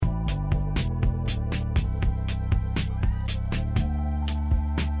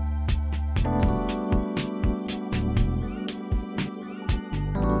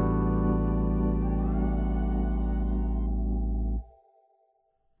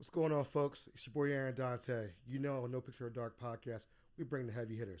What's going on, folks? It's your boy Aaron Dante. You know, on No Picks or Dark podcast, we bring the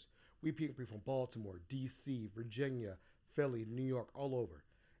heavy hitters. We people from Baltimore, D.C., Virginia, Philly, New York, all over.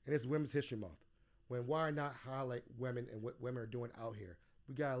 And it's Women's History Month. Why not highlight women and what women are doing out here?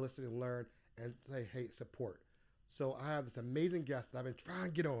 We got to listen and learn and say, hey, support. So I have this amazing guest that I've been trying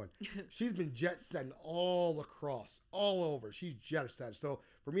to get on. She's been jet setting all across, all over. She's jet setting. So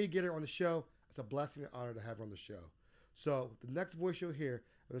for me to get her on the show, it's a blessing and honor to have her on the show. So the next voice you'll hear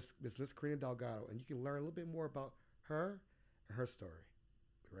is Miss Corinna Delgado, and you can learn a little bit more about her and her story.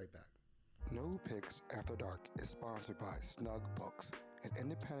 Be right back. No Picks After Dark is sponsored by Snug Books, an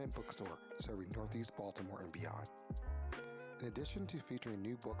independent bookstore serving Northeast Baltimore and beyond. In addition to featuring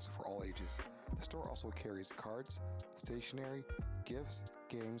new books for all ages, the store also carries cards, stationery, gifts,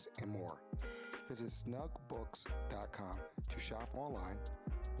 games, and more. Visit snugbooks.com to shop online,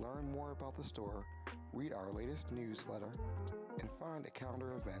 learn more about the store, read our latest newsletter, and find a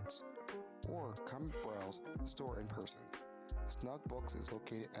calendar of events, or come browse the store in person. Snug Books is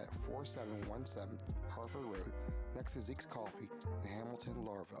located at 4717 Harford Road, next to Zeke's Coffee in Hamilton,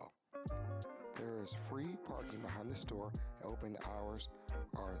 Laurelville. There is free parking behind the store, and open hours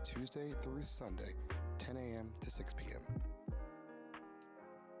are Tuesday through Sunday, 10 a.m. to 6 p.m.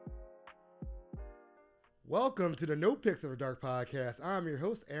 Welcome to the No Picks of a Dark podcast. I'm your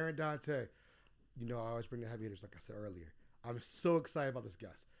host, Aaron Dante. You know, I always bring the heavy hitters, like I said earlier. I'm so excited about this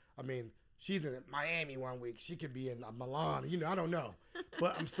guest. I mean, she's in Miami one week. She could be in Milan. You know, I don't know.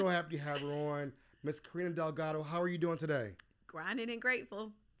 But I'm so happy to have her on. Miss Corinna Delgado, how are you doing today? Grinding and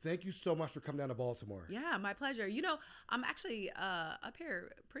grateful. Thank you so much for coming down to Baltimore. Yeah, my pleasure. You know, I'm actually up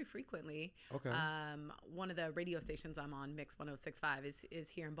here pretty frequently. Okay. One of the radio stations I'm on, Mix 106.5, is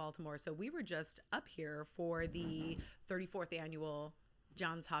here in Baltimore. So we were just up here for the 34th annual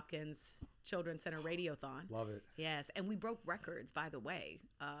Johns Hopkins Children's Center Radiothon. Love it. Yes, and we broke records, by the way.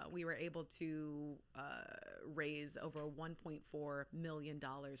 We were able to raise over $1.4 million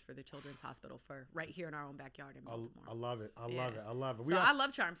for the Children's Hospital for right here in our own backyard in Baltimore. I love it. I love it. So I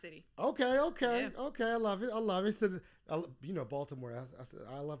love Charm City. Okay. Yeah. I love it. So, you know, Baltimore.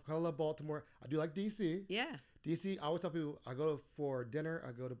 I love Baltimore. I do like D.C. Yeah. D.C., I always tell people, I go for dinner,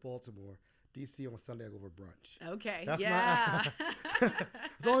 I go to Baltimore. D.C. on Sunday, I go for brunch. Okay. That's yeah.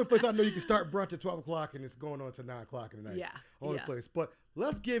 it's the only place I know you can start brunch at 12 o'clock and it's going on until 9 o'clock in the night. Yeah. Only place. But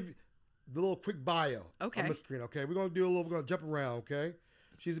let's give the little quick bio of Miss Corinna, okay? We're going to jump around, okay?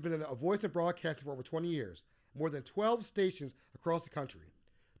 She's been a voice in broadcasting for over 20 years, more than 12 stations across the country.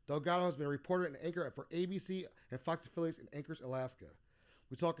 Delgado has been a reporter and anchor for ABC and Fox affiliates in Anchorage, Alaska.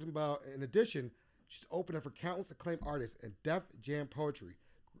 We're talking about, in addition, she's opening for countless acclaimed artists in Def Jam Poetry,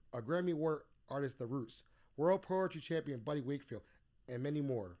 a Grammy Award artist The Roots, World Poetry Champion Buddy Wakefield, and many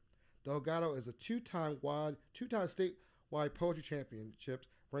more. Delgado is a two-time statewide poetry championships,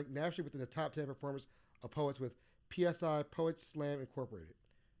 ranked nationally within the top 10 performers of poets with PSI Poets Slam Incorporated.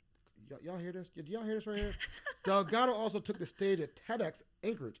 Y'all hear this? Do y'all hear this right here? Delgado also took the stage at TEDx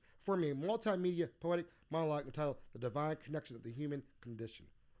Anchorage, performing a multimedia poetic monologue entitled The Divine Connection of the Human Condition.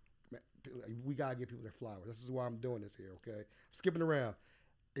 We got to give people their flowers. This is why I'm doing this here, okay? I'm skipping around.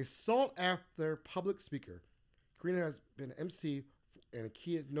 A sought-after public speaker, Corinna has been an MC and a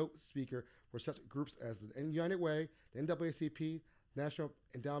keynote speaker for such groups as the United Way, the NAACP, National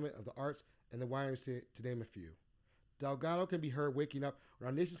Endowment of the Arts, and the YMCA, to name a few. Delgado can be heard waking up on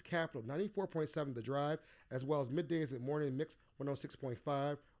our nation's capital, 94.7 The Drive, as well as middays at Morning Mix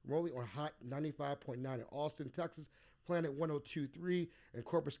 106.5, remotely on Hot 95.9 in Austin, Texas, Planet 102.3 in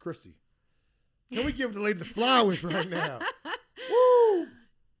Corpus Christi. Can we give the lady the flowers right now? Woo!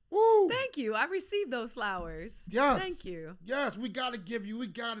 Woo! Thank you. I received those flowers. Yes. Thank you. Yes, we got to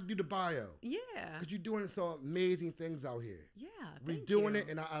do the bio. Yeah. Because you're doing some amazing things out here. Yeah. We're doing it,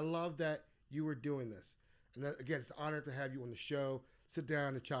 and I love that you were doing this. And that, again, it's an honor to have you on the show. Sit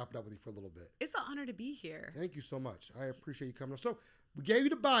down and chop it up with you for a little bit. It's an honor to be here. Thank you so much. I appreciate you coming on. So we gave you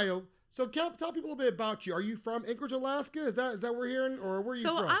the bio. So tell people a little bit about you. Are you from Anchorage, Alaska? Is that what we're hearing, or where are you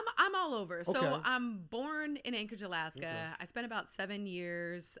from? So I'm all over. Okay. So I'm born in Anchorage, Alaska. Okay. I spent about 7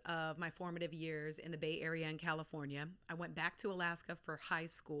 years of my formative years in the Bay Area in California. I went back to Alaska for high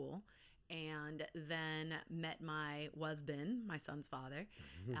school, and then met my husband, my son's father.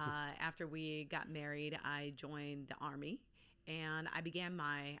 After we got married, I joined the Army. And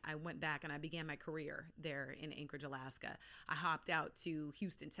I went back and I began my career there in Anchorage, Alaska. I hopped out to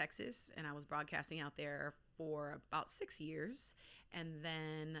Houston, Texas, and I was broadcasting out there for about 6 years, and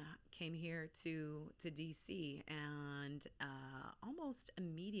then came here to DC, and almost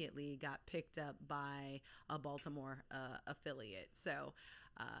immediately got picked up by a Baltimore affiliate. So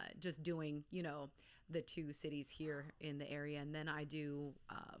just doing, the 2 cities here in the area. And then I do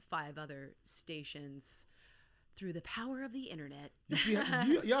 5 other stations through the power of the internet.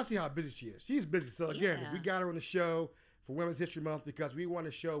 Y'all see how busy she is. She's busy. So again, we got her on the show for Women's History Month because we want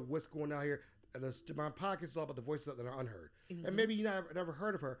to show what's going on here. And my podcast is all about the voices that are unheard. Mm-hmm. And maybe you never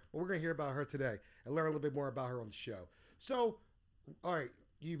heard of her, but we're going to hear about her today and learn a little bit more about her on the show. So, all right,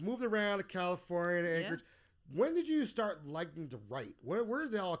 you moved around to California, to Anchorage. When did you start liking to write? Where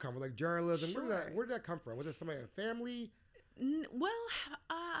did that all come from? Like journalism? Sure. Where did that come from? Was there somebody in the family? Well,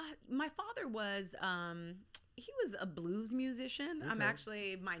 my father was... he was a blues musician.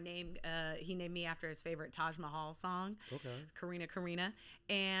 Okay. He named me after his favorite Taj Mahal song. Okay. Corinna.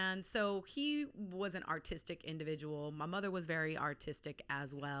 And so he was an artistic individual. My mother was very artistic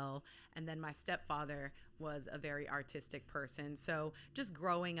as well. And then my stepfather was a very artistic person. So just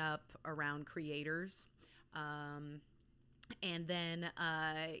growing up around creators. And then,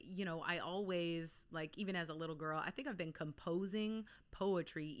 I always, like, even as a little girl, I think I've been composing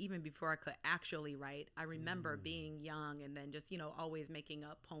poetry even before I could actually write. I remember being young and then just, always making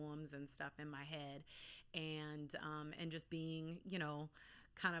up poems and stuff in my head and just being,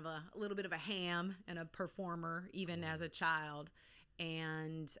 kind of a little bit of a ham and a performer even as a child.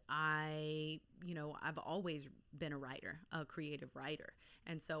 And I've always been a writer, a creative writer.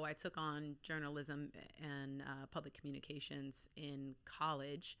 And so I took on journalism and public communications in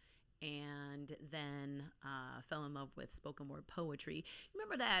college and then fell in love with spoken word poetry.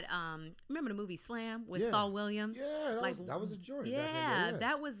 Remember that? Remember the movie Slam with Saul Williams? Yeah, that was a joy. Yeah,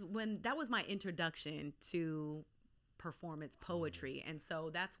 that was my introduction to performance poetry. And so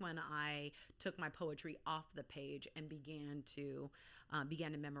that's when I took my poetry off the page and began to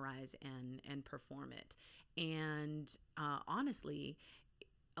memorize and perform it. And honestly,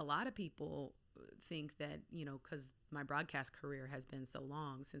 a lot of people think that, because my broadcast career has been so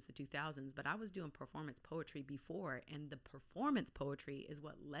long since the 2000s, but I was doing performance poetry before, and the performance poetry is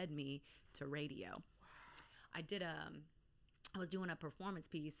what led me to radio. Wow. I was doing a performance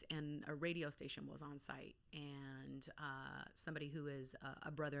piece and a radio station was on site, and somebody who is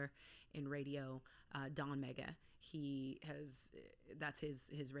a brother in radio, Don Mega, that's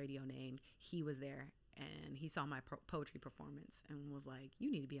his radio name. He was there and he saw my poetry performance and was like, "You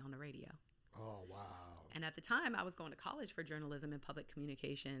need to be on the radio." Oh, wow. And at the time I was going to college for journalism and public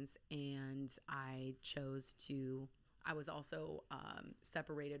communications, and I was also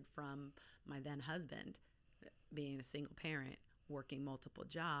separated from my then husband, being a single parent, working multiple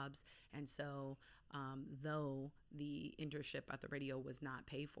jobs. And so though the internship at the radio was not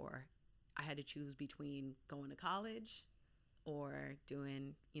paid for, I had to choose between going to college or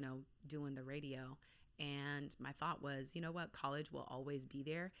doing the radio. And my thought was, you know what, college will always be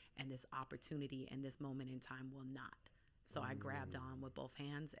there, and this opportunity and this moment in time will not. So I grabbed on with both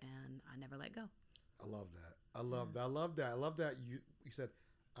hands and I never let go. I love that. I love that. You said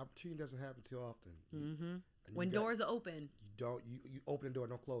opportunity doesn't happen too often. Mm-hmm. When doors are open. You open the door,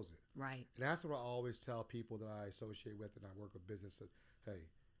 don't close it. Right. And that's what I always tell people that I associate with and I work with business. That, hey,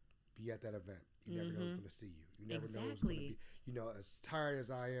 be at that event. You never know who's going to see you. You never know who's going to be. As tired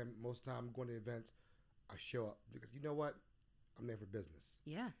as I am, most of the time going to events, I show up because you know what? I'm there for business.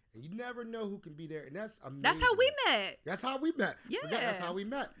 Yeah. And you never know who can be there. And that's amazing. That's how we met. Yeah. That's how we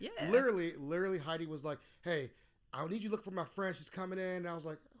met. Yeah. Literally, Heidi was like, "Hey, I need you to look for my friend. She's coming in." And I was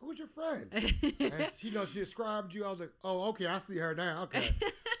like, "Who's your friend?" And she described you. I was like, "Oh, okay. I see her now. Okay."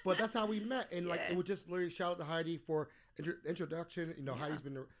 But that's how we met. And it was just literally shout out to Heidi for introduction. Heidi's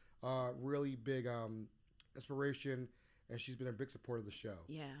been a really big inspiration, and she's been a big supporter of the show.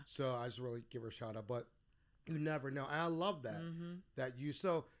 Yeah. So I just really give her a shout out. But you never know. And I love that. Mm-hmm. That you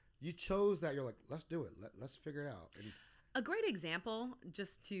chose that. You're like, let's do it. Let's figure it out. And a great example,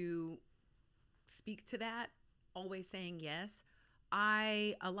 just to speak to that, always saying yes.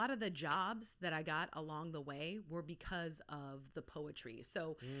 A lot of the jobs that I got along the way were because of the poetry.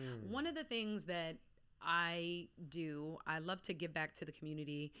 So one of the things that I love to give back to the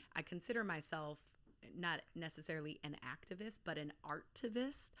community. I consider myself not necessarily an activist, but an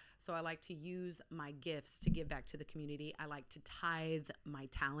artivist. So I like to use my gifts to give back to the community. I like to tithe my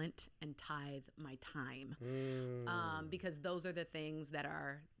talent and tithe my time, because those are the things that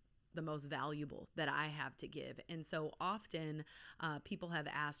are the most valuable that I have to give. And so often people have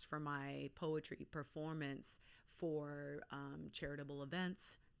asked for my poetry performance for charitable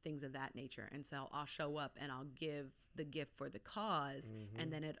events, things of that nature. And so I'll show up and I'll give the gift for the cause,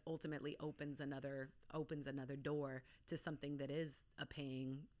 and then it ultimately opens another door to something that is a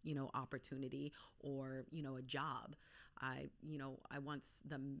paying, opportunity, or, a job. I once,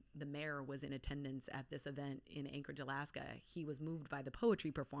 the mayor was in attendance at this event in Anchorage, Alaska. He was moved by the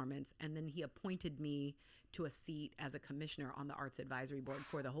poetry performance, and then he appointed me to a seat as a commissioner on the Arts Advisory Board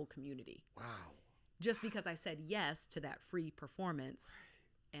for the whole community. Wow. Just because I said yes to that free performance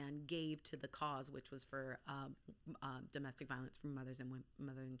and gave to the cause, which was for domestic violence for mothers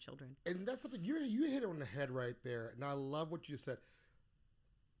and children. And that's something you hit on the head right there. And I love what you said.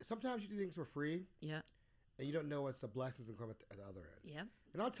 Sometimes you do things for free. Yeah. And you don't know it's a blessings and come at the other end. Yeah.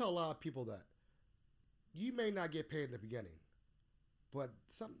 And I'll tell a lot of people that you may not get paid in the beginning, but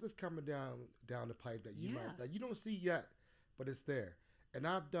something's coming down the pipe that that you don't see yet, but it's there. And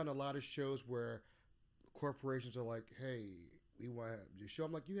I've done a lot of shows where corporations are like, hey, we want you to show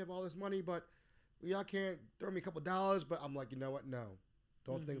them, like, you have all this money, but y'all can't throw me a couple dollars. But I'm like, you know what? No,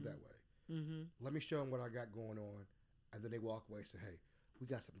 don't think that way. Let me show them what I got going on. And then they walk away and say, hey, we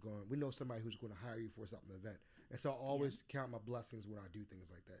got something going on. We know somebody who's going to hire you for something event. And so I always count my blessings when I do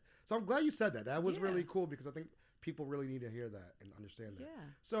things like that. So I'm glad you said that. That was really cool, because I think people really need to hear that and understand that. Yeah.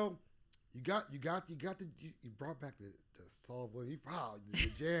 So you brought back the soul, the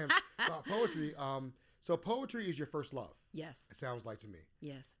jam about poetry. So poetry is your first love. Yes. It sounds like to me.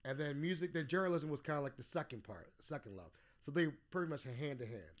 Yes. And then music, then journalism was kind of like the second love. So they pretty much hand to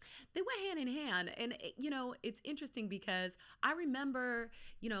hand. They went hand in hand. And, it's interesting because I remember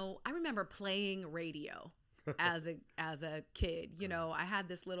playing radio as a kid. I had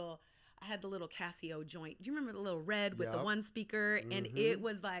the little Casio joint. Do you remember the little red with the one speaker? And it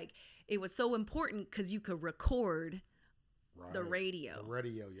was so important because you could record the radio. The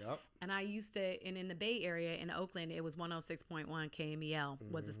radio, yep. And I used to, in the Bay Area in Oakland, it was 106.1 KMEL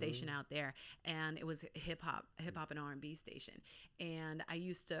was the station out there. And it was hip hop and R&B station. And I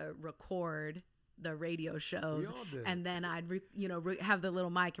used to record the radio shows. We all did. And then I'd, have the little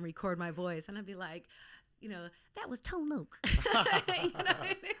mic and record my voice. And I'd be like, that was Tone Luke.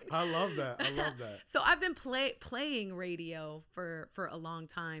 I love that. So I've been playing radio for a long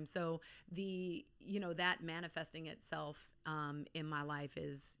time. So that manifesting itself in my life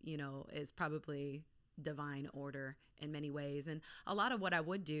is probably divine order in many ways. And a lot of what I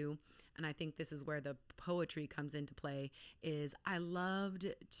would do, and I think this is where the poetry comes into play, is I loved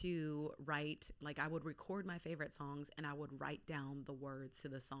to write. Like, I would record my favorite songs and I would write down the words to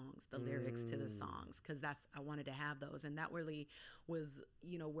the songs, the lyrics to the songs, because I wanted to have those. And that really was,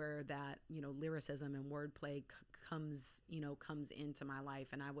 where that, lyricism and wordplay comes into my life.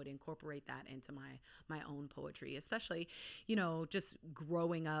 And I would incorporate that into my own poetry, especially, just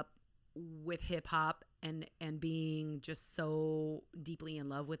growing up with hip hop and being just so deeply in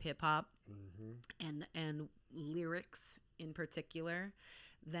love with hip hop and lyrics in particular,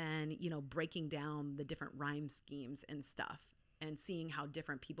 then, breaking down the different rhyme schemes and stuff and seeing how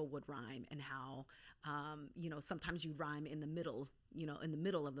different people would rhyme and how, sometimes you rhyme in the middle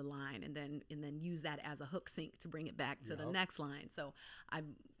of the line and then use that as a hook sync to bring it back to the next line. So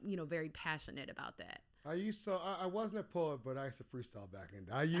I'm, very passionate about that. I wasn't a poet, but I used to freestyle back in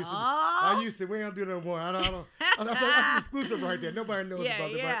the day. We don't do that anymore. That's an exclusive right there. Nobody knows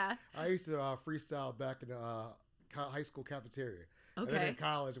about it. But I used to freestyle back in the high school cafeteria. Okay. And then in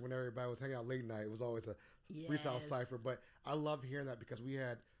college, when everybody was hanging out late night, it was always a freestyle cipher. But I love hearing that because we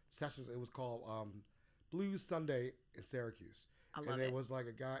had sessions. It was called Blues Sunday in Syracuse. And it was like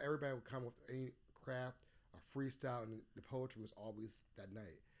a guy, everybody would come with any craft, a freestyle, and the poetry was always that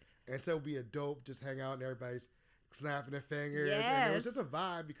night. And so it would be a dope, just hang out and everybody's snapping their fingers. Yes. And it was just a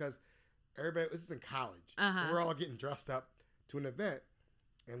vibe because this is in college. And we're all getting dressed up to an event.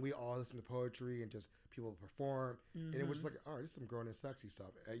 And we all listen to poetry and just people perform. And it was just like, all right, this is some grown and sexy stuff.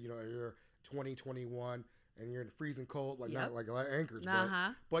 You're 20, 21, and you're in the freezing cold, not like Anchorage.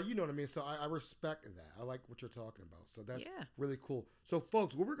 But you know what I mean? So I respect that. I like what you're talking about. So that's really cool. So,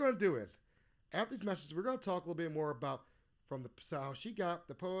 folks, what we're going to do is, after these messages, we're going to talk a little bit more about how she got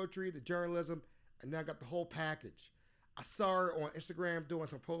the poetry, the journalism, and now got the whole package. I saw her on Instagram doing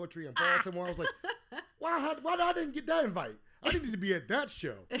some poetry in Baltimore. I was like, why I didn't get that invite? I didn't need to be at that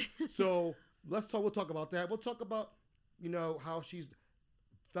show. So we'll talk about that. We'll talk about, how she's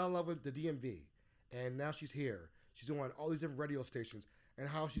fell in love with the DMV. And now she's here. She's on all these different radio stations and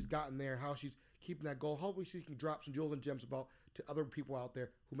how she's gotten there, how she's keeping that goal. Hopefully she can drop some jewels and gems to other people out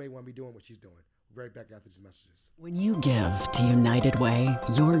there who may want to be doing what she's doing. Right back after these messages. When you give to United Way,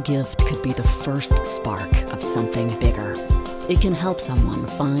 your gift could be the first spark of something bigger. It can help someone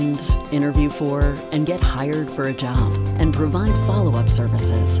find, interview for, and get hired for a job, and provide follow-up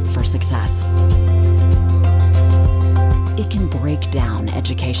services for success. It can break down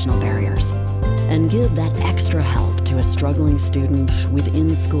educational barriers and give that extra help to a struggling student with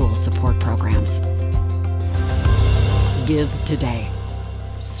in-school support programs. Give today.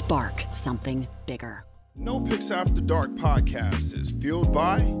 Spark something bigger. No Picks After Dark podcast is fueled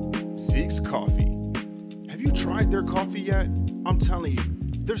by Zeke's Coffee. Have you tried their coffee yet? I'm telling you,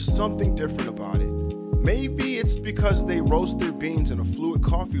 there's something different about it. Maybe it's because they roast their beans in a fluid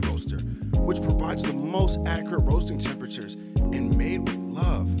coffee roaster, which provides the most accurate roasting temperatures and made with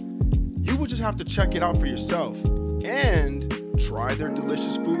love. You will just have to check it out for yourself and try their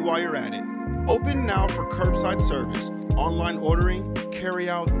delicious food while you're at it. Open now for curbside service, online ordering, carry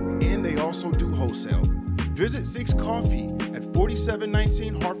out, and they also do wholesale. Visit Zeke's Coffee at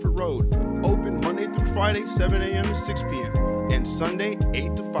 4719 Hartford Road. Open Monday through Friday, 7 a.m. to 6 p.m. and Sunday,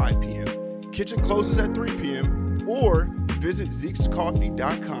 8 to 5 p.m. Kitchen closes at 3 p.m. or visit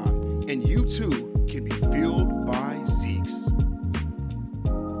Zeke'sCoffee.com and you too can be fueled by Zeke's.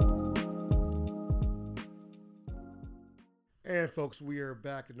 And folks, we are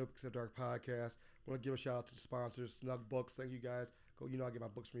back at No Picks After Dark podcast. I want to give a shout out to the sponsors, Snug Books. Thank you guys. I get my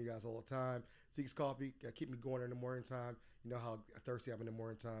books from you guys all the time. Zeke's Coffee, keep me going in the morning time. You know how thirsty I'm in the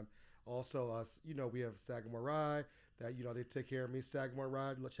morning time. Also, we have Sagamore Rye that, they take care of me. Sagamore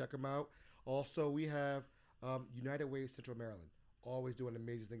Rye, let's check them out. Also, we have United Way Central Maryland. Always doing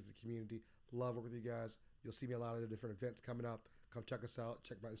amazing things in the community. Love working with you guys. You'll see me a lot of the different events coming up. Come check us out.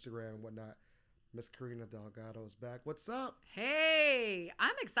 Check my Instagram and whatnot. Miss Corinna Delgado is back. What's up? Hey,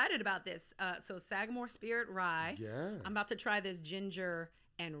 I'm excited about this. So Sagamore Spirit Rye. Yeah. I'm about to try this ginger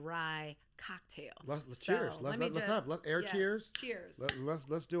and rye cocktail. Let's cheers. Let's air cheers. Cheers.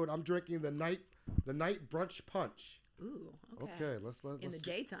 Let's do it. I'm drinking the night brunch punch. Ooh, okay. Okay, let's in the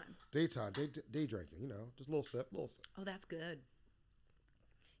daytime. Day drinking, just a little sip. Oh, that's good.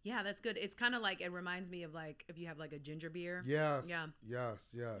 Yeah, that's good. It's kind of like, it reminds me of like if you have like a ginger beer. Yes. Yeah.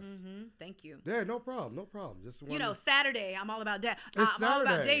 Yes. Mm-hmm. Thank you. Yeah, no problem. Just Saturday, I'm all about that. I'm all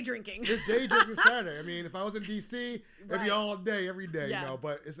about day drinking. It's day drinking Saturday. I mean, if I was in DC, it'd be all day, every day, yeah.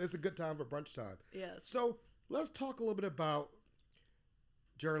 But it's a good time for brunch time. Yes. So let's talk a little bit about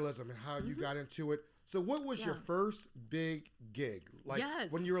journalism and how you got into it. So what was your first big gig? Like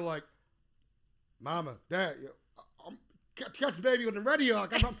when you were like, Mama, Dad, catch the baby on the radio.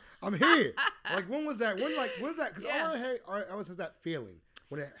 Like I'm here. Like when was that? When's that? Because I always has that feeling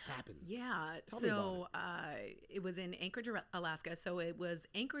when it happens. Yeah. Tell me about it was in Anchorage, Alaska. So it was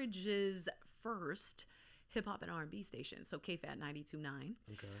Anchorage's first hip hop and R&B station. So KFAT 92.9.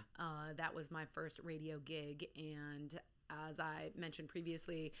 Okay. That was my first radio gig, and as I mentioned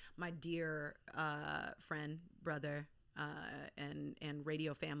previously, my dear friend, brother, and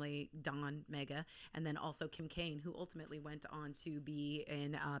radio family, Don Mega, and then also Kim Kane, who ultimately went on to be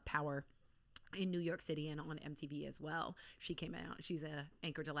in Power in New York City and on MTV as well. She came out. She's a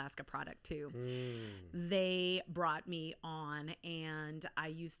Anchorage, Alaska product too. They brought me on, and I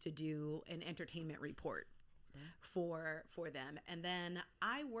used to do an entertainment report for them. And then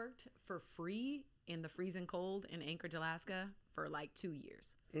I worked for free in the freezing cold in Anchorage, Alaska for like 2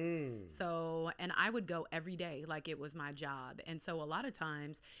 years. So, and I would go every day like it was my job. And so a lot of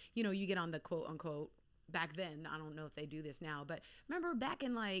times, you get on the quote unquote, back then, I don't know if they do this now, but remember back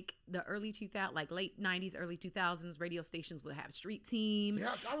in like the early 2000s, like late 90s, early 2000s, radio stations would have street team.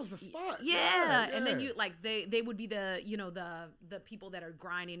 Yeah, that was the spot. Yeah. And then they would be the, the people that are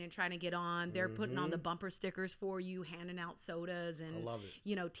grinding and trying to get on. They're putting on the bumper stickers for you, handing out sodas and, I love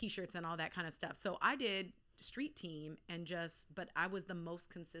it. T-shirts and all that kind of stuff. So I did street team but I was the most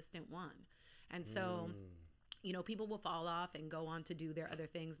consistent one. And so people will fall off and go on to do their other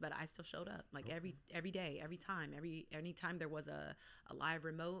things, but I still showed up like every day, every time, anytime there was a live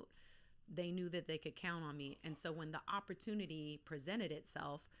remote, they knew that they could count on me. And so when the opportunity presented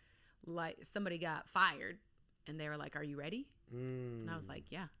itself, like somebody got fired and they were like, "Are you ready?" And I was like,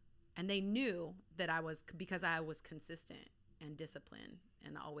 "Yeah." And they knew that because I was consistent and disciplined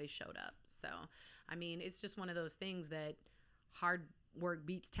and always showed up. So, I mean, it's just one of those things that hard work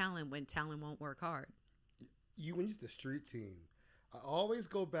beats talent when talent won't work hard. When you did the street team, I always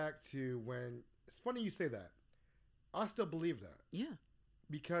go back to when, it's funny you say that. I still believe that. Yeah.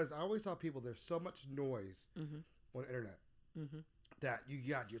 Because I always tell people there's so much noise on the internet that you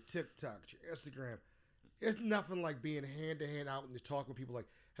got your TikTok, your Instagram. It's nothing like being hand to hand out and just talking with people like,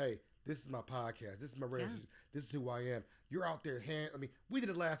 hey, this is my podcast. This is my radio. This is who I am. You're out there. We did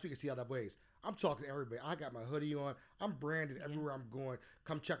it last week at See How That Ways. I'm talking to everybody. I got my hoodie on. I'm branded everywhere I'm going.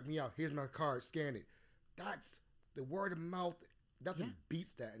 Come check me out. Here's my card. Scan it. That's the word of mouth. Nothing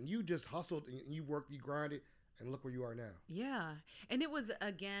beats that. And you just hustled and you worked, you grinded, and look where you are now. Yeah. And it was,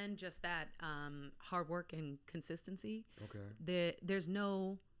 again, just that hard work and consistency. Okay. There's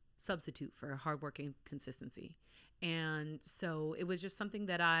no substitute for hard work and consistency. And so it was just something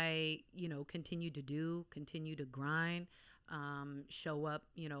that I, continued to do, continue to grind, show up,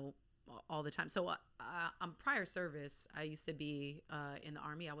 all the time. So on prior service, I used to be in the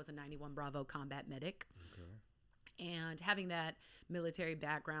Army. I was a 91 Bravo combat medic. Okay. And having that military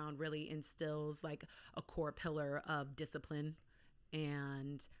background really instills like a core pillar of discipline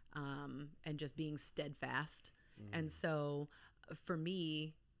and just being steadfast. And so for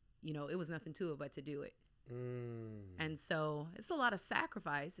me, it was nothing to it but to do it. And so it's a lot of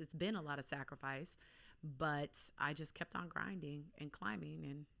sacrifice. It's been a lot of sacrifice, but I just kept on grinding and climbing,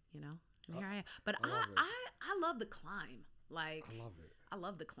 and here I am. But I love the climb. Like, I love it. I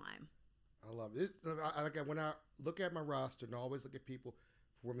love the climb. I love it. When I look at my roster and I always look at people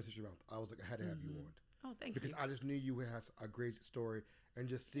for Women's History Month, I was like, I had to have you on. Oh, thank you. Because I just knew you had a great story, and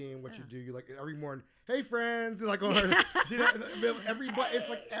just seeing what you do. You like every morning, hey friends, like on everybody. It's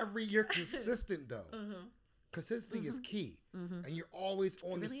like you're consistent though. Consistency is key, and you're always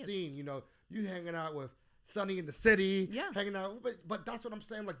on the scene. You hanging out with Sonny in the city, hanging out. But that's what I'm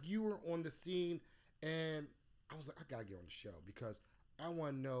saying. Like, you were on the scene, and I was like, I gotta get on the show because I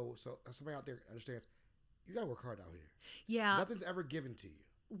want to know. So somebody out there understands, you gotta work hard out here. Yeah, nothing's ever given to you.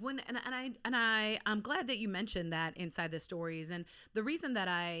 I'm glad that you mentioned that inside the stories, and the reason that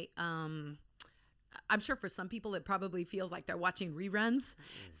I'm sure for some people it probably feels like they're watching reruns.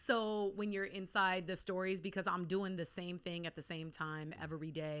 So when you're inside the stories, because I'm doing the same thing at the same time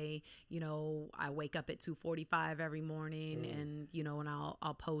every day, I wake up at 2:45 every morning, and and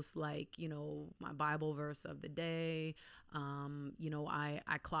I'll post like my Bible verse of the day.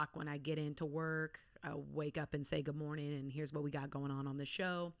 I clock when I get into work. I wake up and say good morning, and here's what we got going on the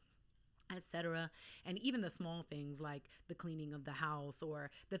show, etc. And even the small things like the cleaning of the house, or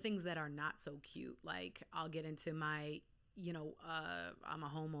the things that are not so cute. Like, I'll get into my, I'm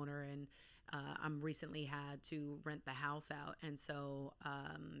a homeowner, and I'm recently had to rent the house out. And so,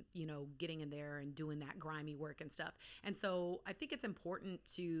 getting in there and doing that grimy work and stuff. And so I think it's important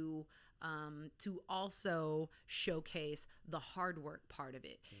to also showcase the hard work part of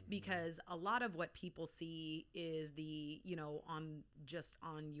it, because a lot of what people see is the,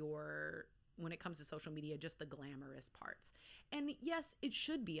 when it comes to social media, just the glamorous parts. And yes, it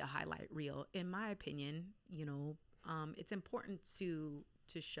should be a highlight reel, in my opinion. It's important to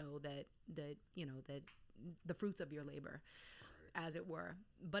show that the fruits of your labor, as it were.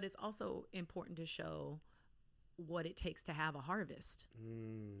 But it's also important to show what it takes to have a harvest.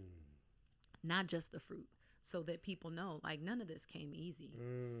 Not just the fruit, so that people know, like, none of this came easy.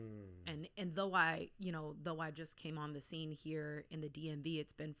 And though I just came on the scene here in the DMV,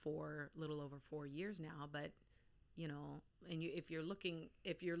 it's been for a little over 4 years now, but if you're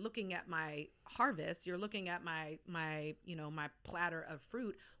looking at my harvest, you're looking at my platter of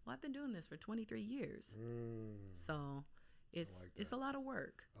fruit. Well, I've been doing this for 23 years. So it's a lot of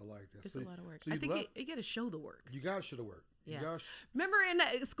work. I like that. It's a lot of work. So I think you got to show the work. You got to show the work. Yeah. Remember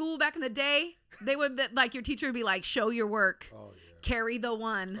in school back in the day, they would like your teacher would be like, "Show your work." Oh yeah. Carry the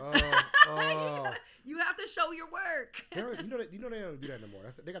one. You have to show your work. They don't do that no more.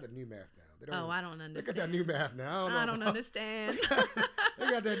 They got the new math now. I don't understand. They got that new math now. I don't understand. They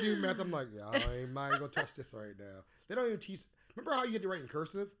got that new math. I'm like, I ain't gonna touch this right now. They don't even teach. Remember how you had to write in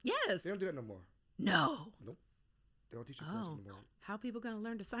cursive? Yes. They don't do that no more. No. Nope. They don't teach you cursive no more. How are people gonna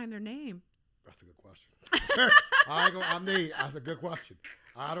learn to sign their name? That's a good question. That's a good question.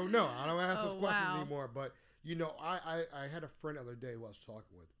 I don't know. I don't ask those questions anymore. But I had a friend the other day who I was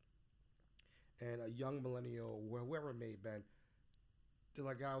talking with, and a young millennial, whoever it may have been,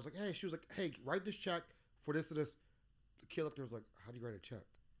 I was like, hey, she was like, hey, write this check for this and this. The kid looked at her was like, how do you write a check?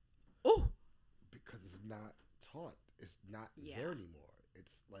 Oh, because it's not taught. It's not there anymore.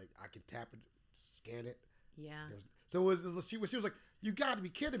 It's like I can tap it, scan it. Yeah. So she was like, you got to be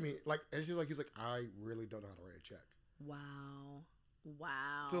kidding me. Like, and she was like, he's like, I really don't know how to write a check. Wow.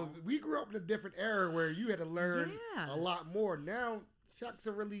 So we grew up in a different era where you had to learn a lot more. Now checks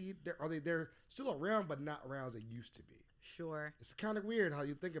are really, they're still around, but not around as they used to be. Sure. It's kind of weird how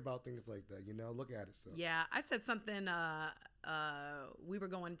you think about things like that, look at it. So. Yeah. I said something we were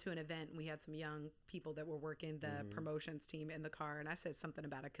going to an event and we had some young people that were working the promotions team in the car, and I said something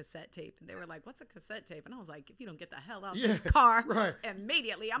about a cassette tape, and they were like, "What's a cassette tape?" And I was like, "If you don't get the hell out of this car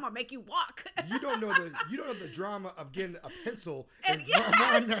immediately, I'm gonna make you walk." You don't know the drama of getting a pencil and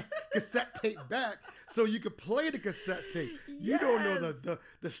run that cassette tape back so you could play the cassette tape. You don't know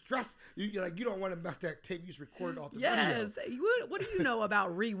the stress. You don't want to mess that tape. You just record it off the radio. What do you know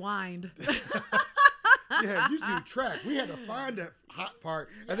about rewind? Yeah, you see the track. We had to find that hot part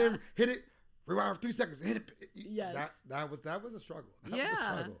and then hit it, rewind for 3 seconds, hit it. Yes. That was a struggle. That was a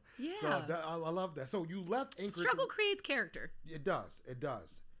struggle. Yeah. So I love that. So you left Anchorage. Struggle creates character. It does.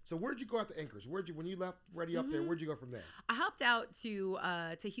 So where did you go after Anchorage? When you left Ready Up there, where'd you go from there? I hopped out to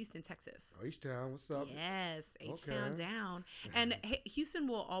Houston, Texas. Oh, H-Town, what's up? Yes, H-Town down. And Houston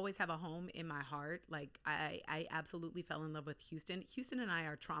will always have a home in my heart. Like I absolutely fell in love with Houston. Houston and I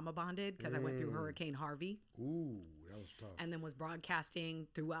are trauma bonded because I went through Hurricane Harvey. Ooh, that was tough. And then was broadcasting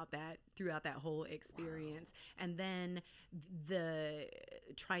throughout that whole experience. Wow. And then the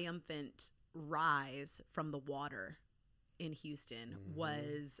triumphant rise from the water in Houston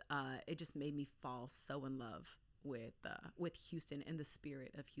was it just made me fall so in love with Houston and the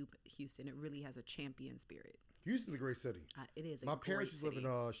spirit of Houston. It really has a champion spirit. Houston's a great city. It is. My parents used to live in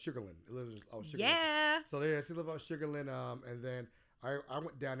Sugarland. Sugarland. Yeah. So they live on Sugarland. And then I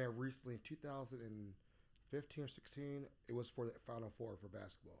went down there recently in 2015 or 16. It was for the Final Four for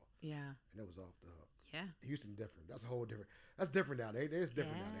basketball. Yeah. And it was off the hook. Yeah. Houston different. That's a whole different. That's different down there. It's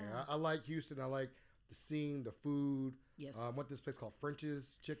different down there. I like Houston. I like the scene, the food. Yes. I went to this place called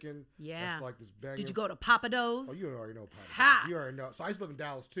French's Chicken. Yeah. That's like this banger. Did you go to Papados? Oh, you already know Papados. Ha! You already know. So I used to live in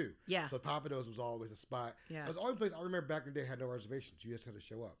Dallas too. Yeah. So Papados was always a spot. Yeah. It was the only place I remember back in the day had no reservations. You just had to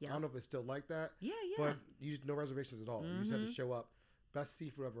show up. Yeah. I don't know if it's still like that. Yeah. But you just no reservations at all. You just had to show up. Best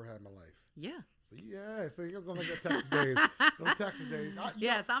seafood I've ever had in my life. Yeah. So you're going to go Texas days. No Texas days.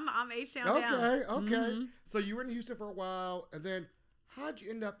 Yes, I'm H-Town down. Okay. Mm-hmm. So you were in Houston for a while, and then how'd you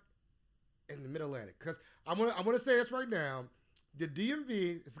end up in the Mid-Atlantic? Because I'm gonna say this right now. The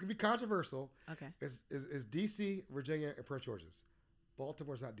DMV, it's gonna be controversial. Okay. Is DC, Virginia, and Prince George's.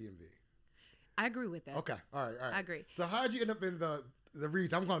 Baltimore's not DMV. I agree with that. Okay. All right. I agree. So how'd you end up in the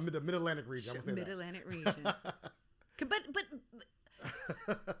region? I'm calling it the Mid-Atlantic region. I'm gonna say Mid-Atlantic region. But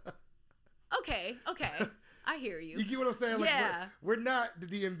okay. I hear you. You get what I'm saying? Like, yeah. We're not the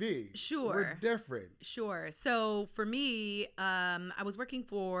DMV. Sure. We're different. Sure. So for me, I was working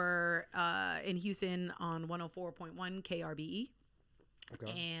in Houston on 104.1 KRBE.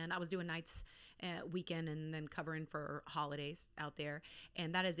 Okay. And I was doing nights, weekend, and then covering for holidays out there.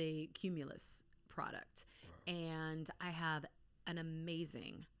 And that is a Cumulus product. Wow. And I have an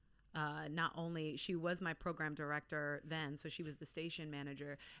amazing not only she was my program director then, so she was the station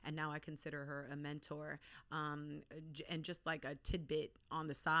manager, and now I consider her a mentor. And just like a tidbit on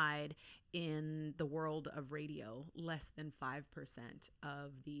the side, in the world of radio, less than 5%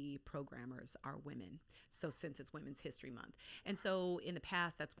 of the programmers are women. So since it's Women's History Month. And so in the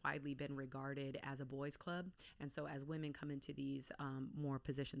past, that's widely been regarded as a boys' club. And so as women come into these more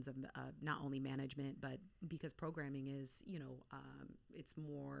positions of not only management, but because programming is, it's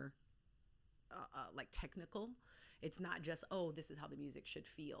more like technical. It's not just, this is how the music should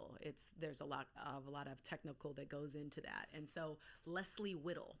feel. There's a lot of technical that goes into that. And so Leslie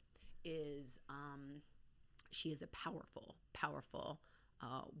Whittle is she is a powerful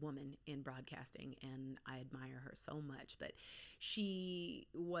woman in broadcasting, and I admire her so much. But she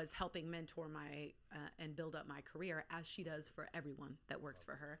was helping mentor my and build up my career, as she does for everyone that works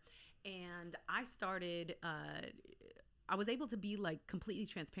for her. And I started I was able to be like completely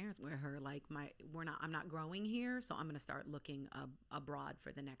transparent with her. Like I'm not growing here, so I'm going to start looking abroad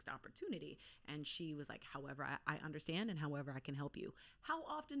for the next opportunity. And she was like, however, I understand, and however I can help you. How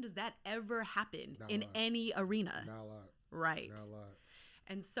often does that ever happen in any arena? Not a lot. Right. Not a lot.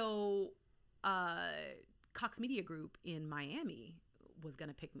 And so Cox Media Group in Miami was going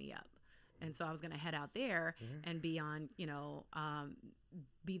to pick me up. And so I was going to head out there and be on,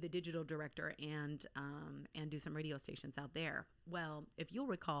 be the digital director and do some radio stations out there. Well, if you'll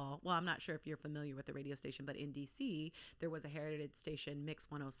recall, I'm not sure if you're familiar with the radio station, but in DC, there was a heritage station,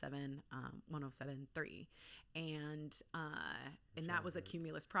 Mix 107, 107.3. And that was a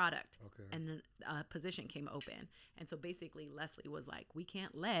Cumulus product. Okay. And then a position came open. And so basically Leslie was like, we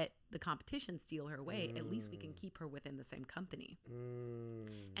can't let the competition steal her away. At least we can keep her within the same company.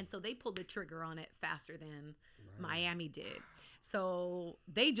 And so they pulled the trigger on it faster than Miami did. So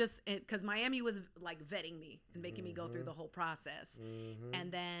they just, because Miami was like vetting me and making me go through the whole process.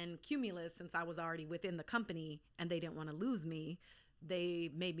 And then Cumulus, since I was already within the company and they didn't want to lose me, they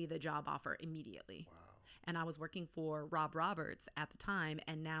made me the job offer immediately. Wow. and I was working for Rob Roberts at the time,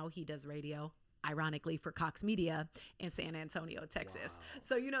 and now he does radio, ironically, for Cox Media in San Antonio, Texas. Wow.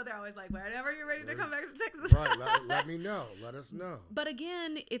 So, they're always like, whenever you're ready to come back to Texas. Right. Let me know. Let us know. But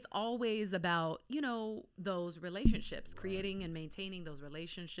again, it's always about, those relationships, creating and maintaining those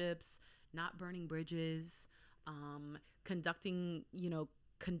relationships, not burning bridges, conducting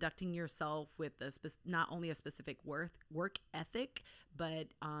yourself with not only a specific work ethic, but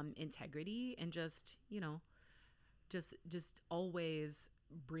integrity, and just always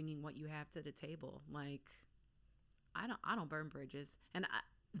bringing what you have to the table. Like, I don't burn bridges, and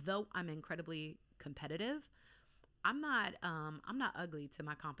though I'm incredibly competitive, I'm not ugly to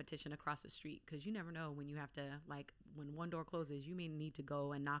my competition across the street, because you never know when you have to, like, when one door closes, you may need to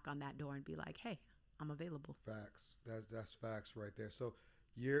go and knock on that door and be like, hey, I'm available. Facts. That's facts right there. So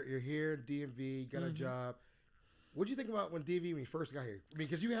you're here in DMV, you got a job. What do you think about when you first got here? I mean,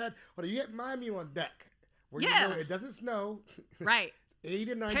 because you had Miami on deck, where it doesn't snow, right? It's 80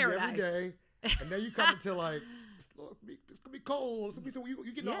 to 90 Paradise. every day, and then you come into like it's gonna be cold. So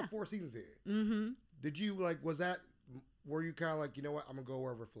you getting all 4 seasons here. Mm-hmm. Did you were you kind of like, you know what, I'm gonna go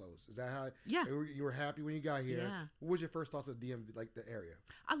wherever it flows? Is that how? Yeah. You were happy when you got here. Yeah. What was your first thoughts of DMV, like the area?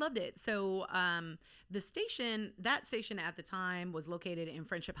 I loved it. So that station at the time was located in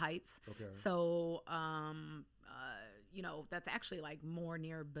Friendship Heights. Okay. So that's actually like more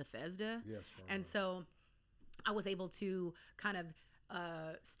near Bethesda. Yes. And so I was able to kind of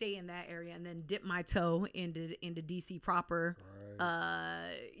stay in that area and then dip my toe into DC proper.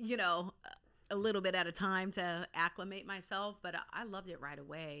 Right. A little bit at a time to acclimate myself, but I loved it right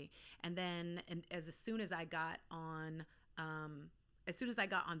away. And then, as soon as I got on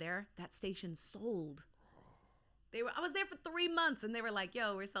there, that station sold. I was there for 3 months, and they were like,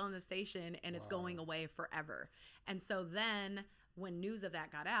 "Yo, we're selling the station, and it's going away forever." And so then, when news of that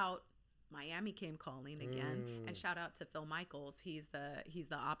got out, Miami came calling again, and shout out to Phil Michaels. He's the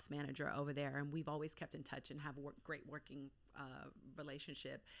ops manager over there, and we've always kept in touch and have a great working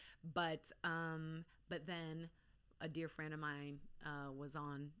relationship. But then a dear friend of mine was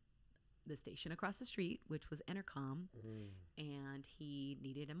on the station across the street, which was Entercom, and he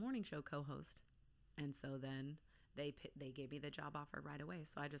needed a morning show co-host, and so then they gave me the job offer right away.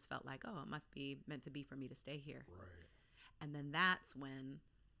 So I just felt like, oh, it must be meant to be for me to stay here. Right. And then that's when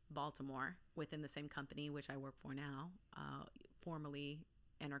Baltimore, within the same company which I work for now, formerly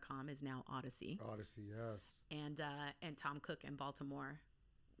Entercom, is now Odyssey. Odyssey, yes. And Tom Cook in Baltimore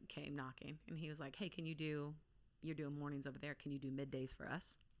came knocking, and he was like, "Hey, you're doing mornings over there. Can you do middays for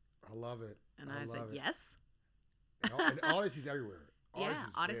us?" I love it. And I said, "Yes." And Odyssey's everywhere.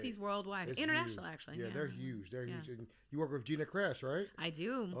 Odyssey's worldwide. It's international, huge. Actually. Yeah, they're huge. They're huge. And you work with Gina Crash, right? I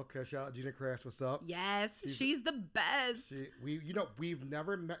do. Okay, shout out Gina Crash. What's up? Yes, she's the best. We've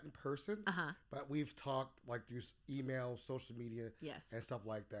never met in person, but we've talked like through email, social media, and stuff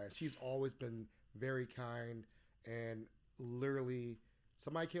like that. She's always been very kind, and literally,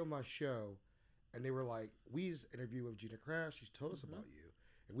 somebody came on my show, and they were like, "We just interviewed with Gina Crash. She's told us about you,"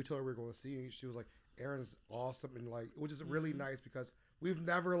 and we told her we were going to see you. She was like, "Aaron's awesome," and like it was just really nice because we've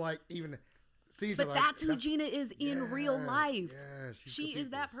never like even seen each other. But that's who Gina is in real life. Yeah, she is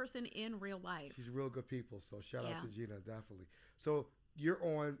that person in real life. She's real good people. So shout out to Gina, definitely. So you're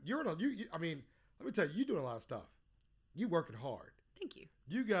on. I mean, let me tell you, you're doing a lot of stuff. You working hard. Thank you.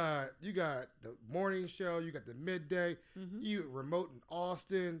 You got the morning show. You got the midday. You remote in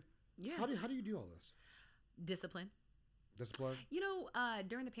Austin. Yeah. How do you do all this? Discipline.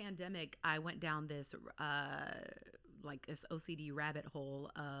 During the pandemic, I went down this this OCD rabbit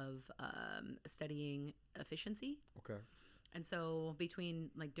hole of studying efficiency. Okay. And so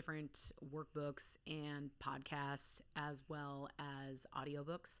between like different workbooks and podcasts, as well as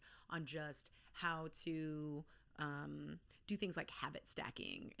audiobooks on just how to do things like habit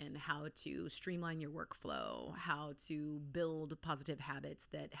stacking and how to streamline your workflow, how to build positive habits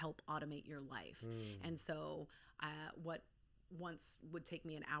that help automate your life. And so what once would take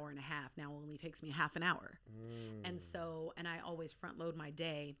me an hour and a half now only takes me half an hour. And I always front load my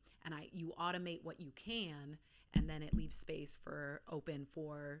day, and you automate what you can, and then it leaves space for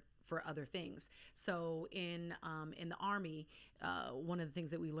other things. So in the Army, one of the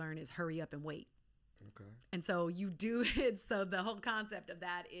things that we learn is hurry up and wait. Okay. And so you do it. So the whole concept of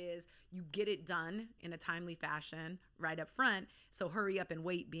that is you get it done in a timely fashion right up front. So hurry up and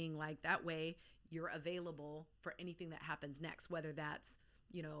wait being like that way you're available for anything that happens next, whether that's,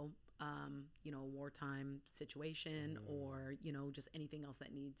 wartime situation or, just anything else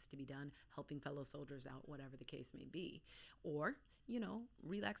that needs to be done, helping fellow soldiers out, whatever the case may be, or,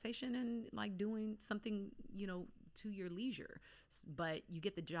 relaxation and like doing something, to your leisure, but you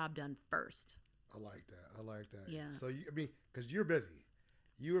get the job done first. I like that. Yeah. So because you're busy.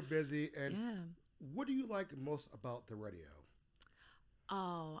 You are busy, and what do you like most about the radio?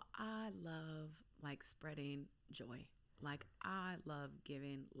 Oh, I love like spreading joy. Like I love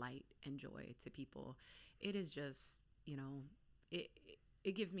giving light and joy to people. It is just,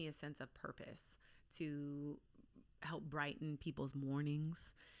 it gives me a sense of purpose to help brighten people's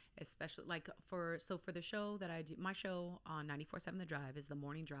mornings, especially like for the show that I do. My show on 94.7 The Drive is the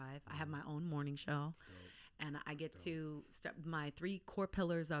Morning Drive. I have my own morning show. And I get to start. My 3 core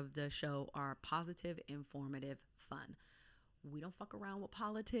pillars of the show are positive, informative, fun. We don't fuck around with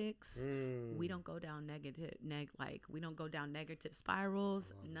politics. We don't go down we don't go down negative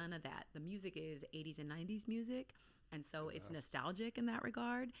spirals. None of that. The music is 80s and 90s music. And so it's nostalgic in that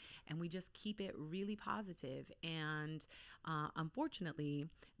regard. And we just keep it really positive. And unfortunately,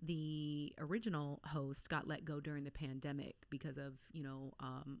 the original host got let go during the pandemic because of,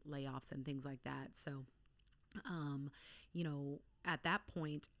 layoffs and things like that. So, at that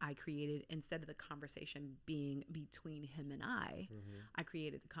point, I created, instead of the conversation being between him and I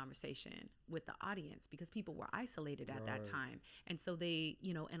created the conversation with the audience because people were isolated at that time. And so they,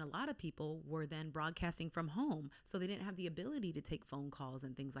 and a lot of people were then broadcasting from home. So they didn't have the ability to take phone calls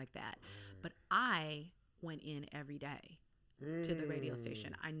and things like that. But I went in every day to the radio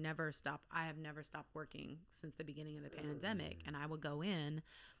station. I have never stopped working since the beginning of the pandemic. And I would go in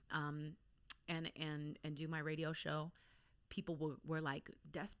and do my radio show. People were like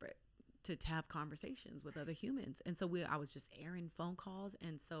desperate to have conversations with other humans. And so I was just airing phone calls.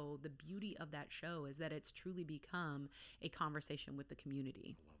 And so the beauty of that show is that it's truly become a conversation with the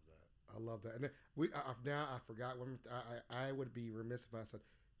community. I love that. And now I forgot when I would be remiss if I said,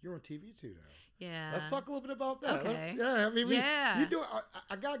 you're on TV too now. Yeah. Let's talk a little bit about that. Okay. You do.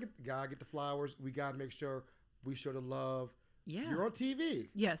 I gotta get the flowers. We gotta make sure we show the love. Yeah. You're on TV.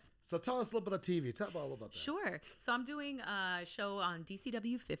 Yes. So tell us a little bit of TV. Tell us a little about that. Sure. So I'm doing a show on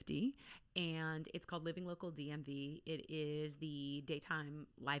DCW 50, and it's called Living Local DMV. It is the daytime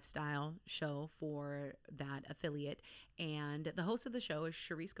lifestyle show for that affiliate. And the host of the show is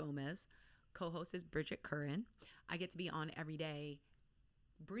Charisse Gomez. Co-host is Bridget Curran. I get to be on every day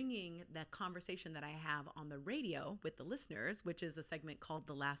bringing that conversation that I have on the radio with the listeners, which is a segment called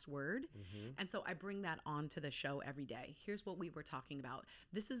The Last Word. And so I bring that onto the show every day. Here's what we were talking about.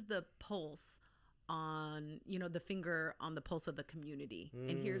 This is the pulse on, the finger on the pulse of the community.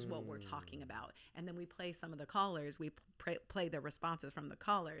 And here's what we're talking about. And then we play some of the callers. We play the responses from the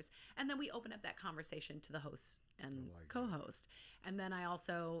callers. And then we open up that conversation to the host and co-host. And then I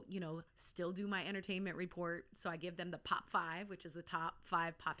also, still do my entertainment report. So I give them the Pop 5, which is the top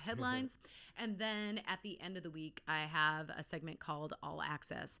 5 pop headlines. And then at the end of the week, I have a segment called All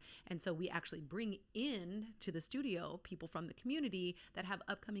Access. And so we actually bring in to the studio people from the community that have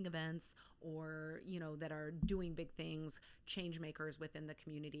upcoming events or, that are doing big things, change makers within the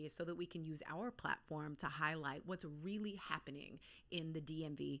community, so that we can use our platform to highlight what's really happening in the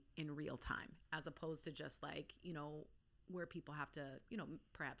DMV in real time, as opposed to just like, where people have to,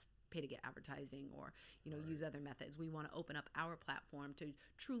 perhaps pay to get advertising or, use other methods. We want to open up our platform to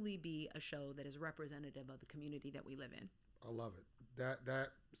truly be a show that is representative of the community that we live in. I love it.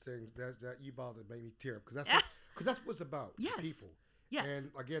 That you bothered made me tear up because that's what it's about. Yes. People. Yes.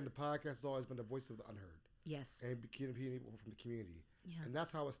 And again, the podcast has always been the voice of the unheard. Yes. And people from the community. Yeah. And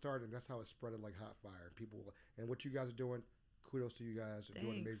that's how it started. And that's how it spread like hot fire. And what you guys are doing, kudos to you guys. You're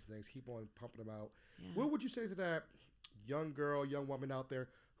doing amazing things. Keep on pumping them out. Yeah. What would you say to that young woman out there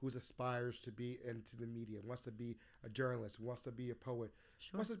who aspires to be into the media, wants to be a journalist, wants to be a poet,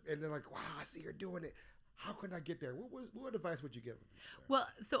 and they're like, wow, I see you're doing it. How can I get there? What advice would you give them? Well,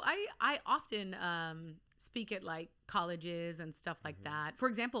 so I often speak at like colleges and stuff like that. For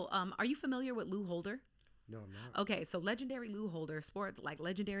example, are you familiar with Lou Holder? No, I'm not. Okay, so legendary Lou Holder,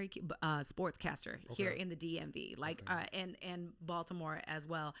 legendary sportscaster here in the DMV, and Baltimore as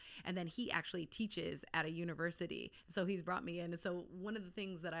well. And then he actually teaches at a university. So he's brought me in. And so one of the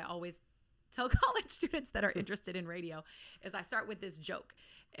things that I always tell college students that are interested in radio is I start with this joke.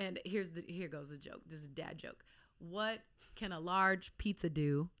 And here goes the joke. This is a dad joke. What can a large pizza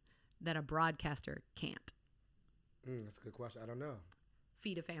do that a broadcaster can't? That's a good question. I don't know.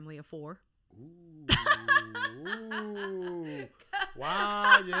 Feed a family of 4. Ooh.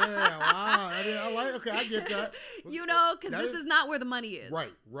 Wow, yeah, wow. I get that. Because this is not where the money is.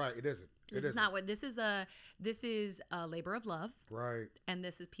 Right, it isn't. This is not what this is a labor of love. Right. And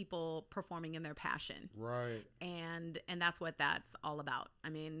this is people performing in their passion. Right. And that's what that's all about. I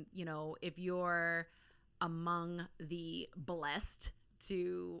mean, if you're among the blessed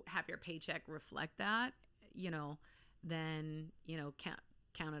to have your paycheck reflect that, then, count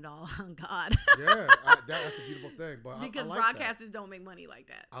count it all on God. Yeah, that's a beautiful thing. But because I like broadcasters that. don't make money like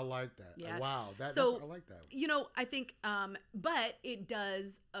that. I like that. Yeah. Wow. So, I like that. You know, I think, but it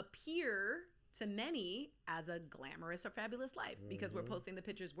does appear to many as a glamorous or fabulous life because we're posting the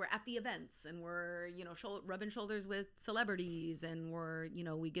pictures. We're at the events and we're, you know, rubbing shoulders with celebrities and we're, you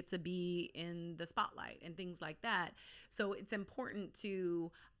know, we get to be in the spotlight and things like that. So it's important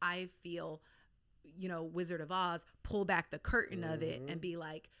to, I feel, you know, Wizard of Oz, pull back the curtain of it and be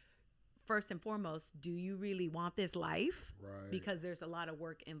like, first and foremost, do you really want this life? Right. Because there's a lot of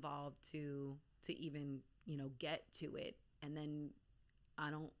work involved to even, you know, get to it. And then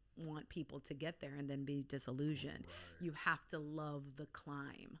I don't want people to get there and then be disillusioned. Right. You have to love the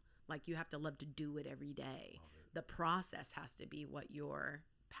climb. Like you have to love to do it every day. The process has to be what you're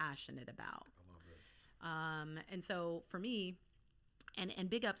passionate about. I love this. And so for me, and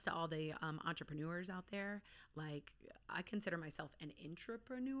big ups to all the entrepreneurs out there. Like I consider myself an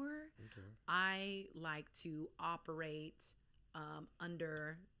intrapreneur. Okay. I like to operate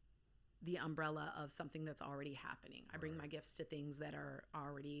under the umbrella of something that's already happening. I bring my gifts to things that are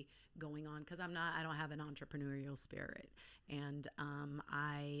already going on because I don't have an entrepreneurial spirit. And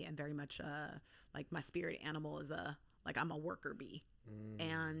I am very much like my spirit animal is I'm a worker bee.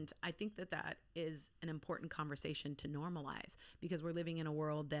 And I think that is an important conversation to normalize because we're living in a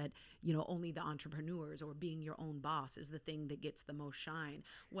world that, you know, only the entrepreneurs or being your own boss is the thing that gets the most shine.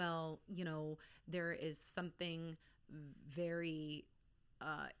 Well, you know, there is something very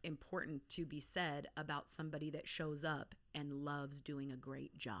important to be said about somebody that shows up and loves doing a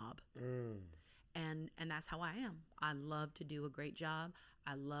great job. And that's how I am. I love to do a great job.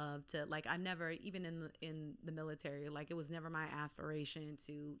 I love to, like, I never, even in the military, like, it was never my aspiration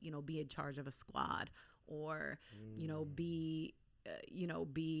to, you know, be in charge of a squad or, you know, be in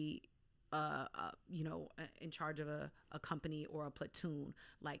charge of a company or a platoon.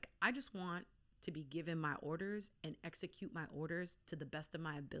 Like, I just want to be given my orders and execute my orders to the best of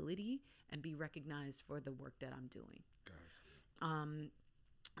my ability and be recognized for the work that I'm doing.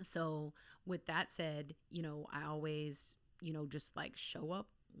 So with that said, you know, I always, you know, just like show up,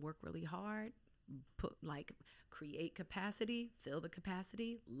 work really hard, create capacity, fill the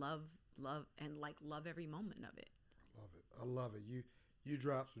capacity, love, and like love every moment of it. I love it. You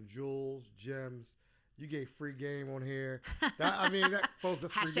dropped some jewels, gems. You gave free game on here. Folks,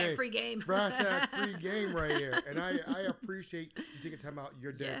 that's Hashtag free game. Hashtag free game right here. And I appreciate you taking time out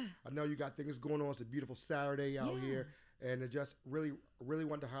your day. Yeah. I know you got things going on. It's a beautiful Saturday out here. And it just really, really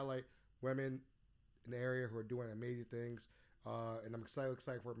wanted to highlight women in the area who are doing amazing things. And I'm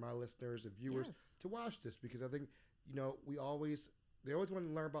excited for my listeners and viewers to watch this because I think, you know, they always want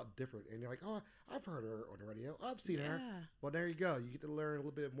to learn about different. And you're like, oh, I've heard her on the radio. I've seen her. Well, there you go. You get to learn a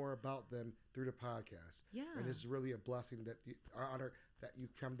little bit more about them through the podcast. Yeah. And it's really a blessing that our honor that you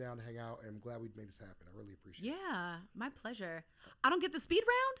come down to hang out. And I'm glad we made this happen. I really appreciate it. Yeah, my pleasure. I don't get the speed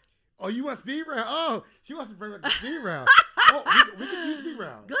round? Oh, you want speed round? Oh, she wants to bring back the speed round. Oh, we can do speed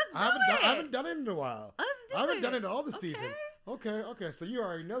round. Let's do it. I haven't done it in a while. Let's do it. I haven't done it all the season. Okay. So you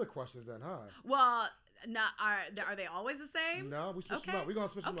already know the questions then, huh? Well, are they always the same? No, we switch them up. We're gonna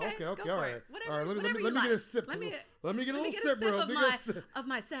switch them up. Okay, all right. Whatever, all right, let me like. get a sip. Let me get a little sip, bro. Of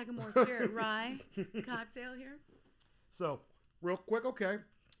my Sagamore Spirit Rye cocktail here. So, real quick, okay.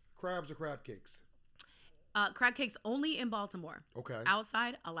 Crabs or crab cakes? Crab cakes only in Baltimore. Okay.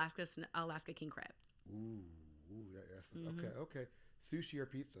 Outside, Alaska king crab. Ooh, yes. Okay. Sushi or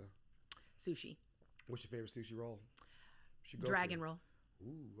pizza? Sushi. What's your favorite sushi roll? Dragon roll.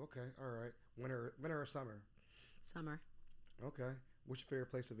 Ooh, okay. All right. Winter or summer? Summer. Okay. What's your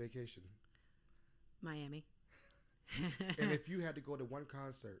favorite place of vacation? Miami. And if you had to go to one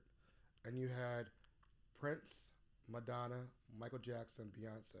concert and you had Prince, Madonna, Michael Jackson,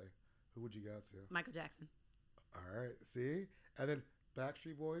 Beyonce, who would you go to? Michael Jackson. All right. See? And then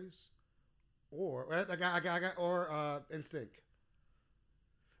Backstreet Boys or NSYNC.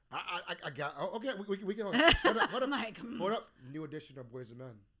 I got. Oh, okay, we can. Hold up. New Edition or Boys and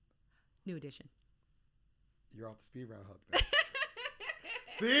Men? New Edition. You're off the speed round hook. Man.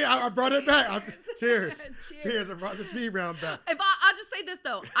 See, I brought it back. Cheers. I brought the speed round back. I'll just say this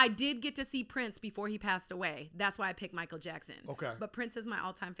though, I did get to see Prince before he passed away. That's why I picked Michael Jackson. Okay. But Prince is my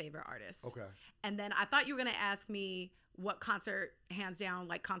all-time favorite artist. Okay. And then I thought you were gonna ask me what concert, hands down,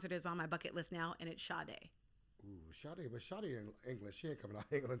 like concert is on my bucket list now, and it's Sade. Ooh, Sade in England. She ain't coming out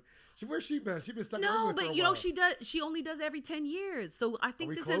of England. Where's she been? She been stuck in England for a while. You know, she only does every 10 years. So I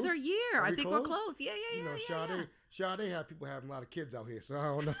think this is her year. I think we're close. Yeah. Sade have people having a lot of kids out here, so I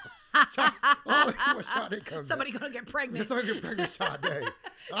don't know. when Sade comes Somebody gonna get pregnant. Somebody get pregnant with Sade.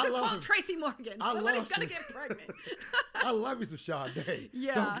 I love Tracy Morgan. Somebody's gonna get pregnant. I love me some Sade.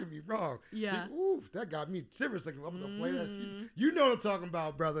 Yeah. Don't get me wrong. Yeah. Oof, that got me shivers thinking I'm gonna play that shit. You know what I'm talking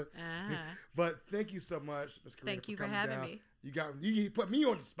about, brother. But thank you so much, Ms. Corinna. Thank you for having me. You put me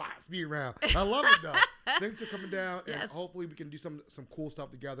on the spot, speed round. I love it though. Thanks for coming down, and hopefully we can do some cool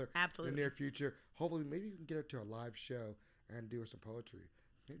stuff together. Absolutely. In the near future. Hopefully, maybe we can get her to a live show and do her some poetry.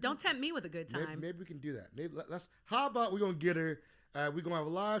 Don't tempt me with a good time. Maybe we can do that. Maybe let's. How about we're gonna get her? We're gonna have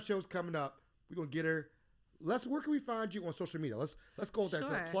live shows coming up. We're gonna get her. Where can we find you on social media? Let's go with that. Sure.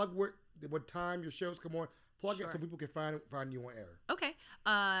 So plug what time your shows come on. Plug it so people can find you on air. Okay.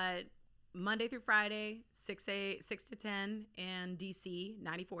 Monday through Friday, 6 to 10, and DC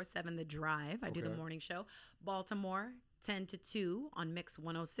 94.7 The Drive. I do the morning show. Baltimore 10 to 2 on Mix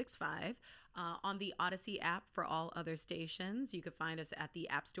 106.5. On the Odyssey app for all other stations. You can find us at the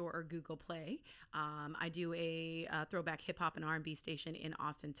App Store or Google Play. I do a throwback hip hop and R&B station in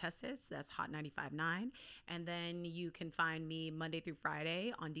Austin, Texas. That's Hot 95.9. And then you can find me Monday through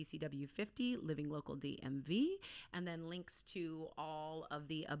Friday on DCW 50, Living Local DMV. And then links to all of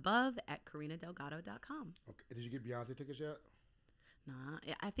the above at CorinnaDelgado.com. Okay. Did you get Beyonce tickets yet? Nah,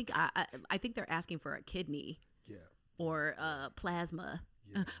 I think they're asking for a kidney. Yeah. Or plasma.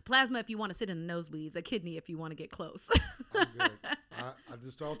 Yeah. Plasma if you want to sit in the nosebleeds. A kidney if you want to get close. I'm good. I'll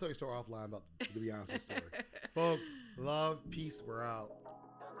tell you a story offline about the Beyonce story. Folks, love, peace, we're out.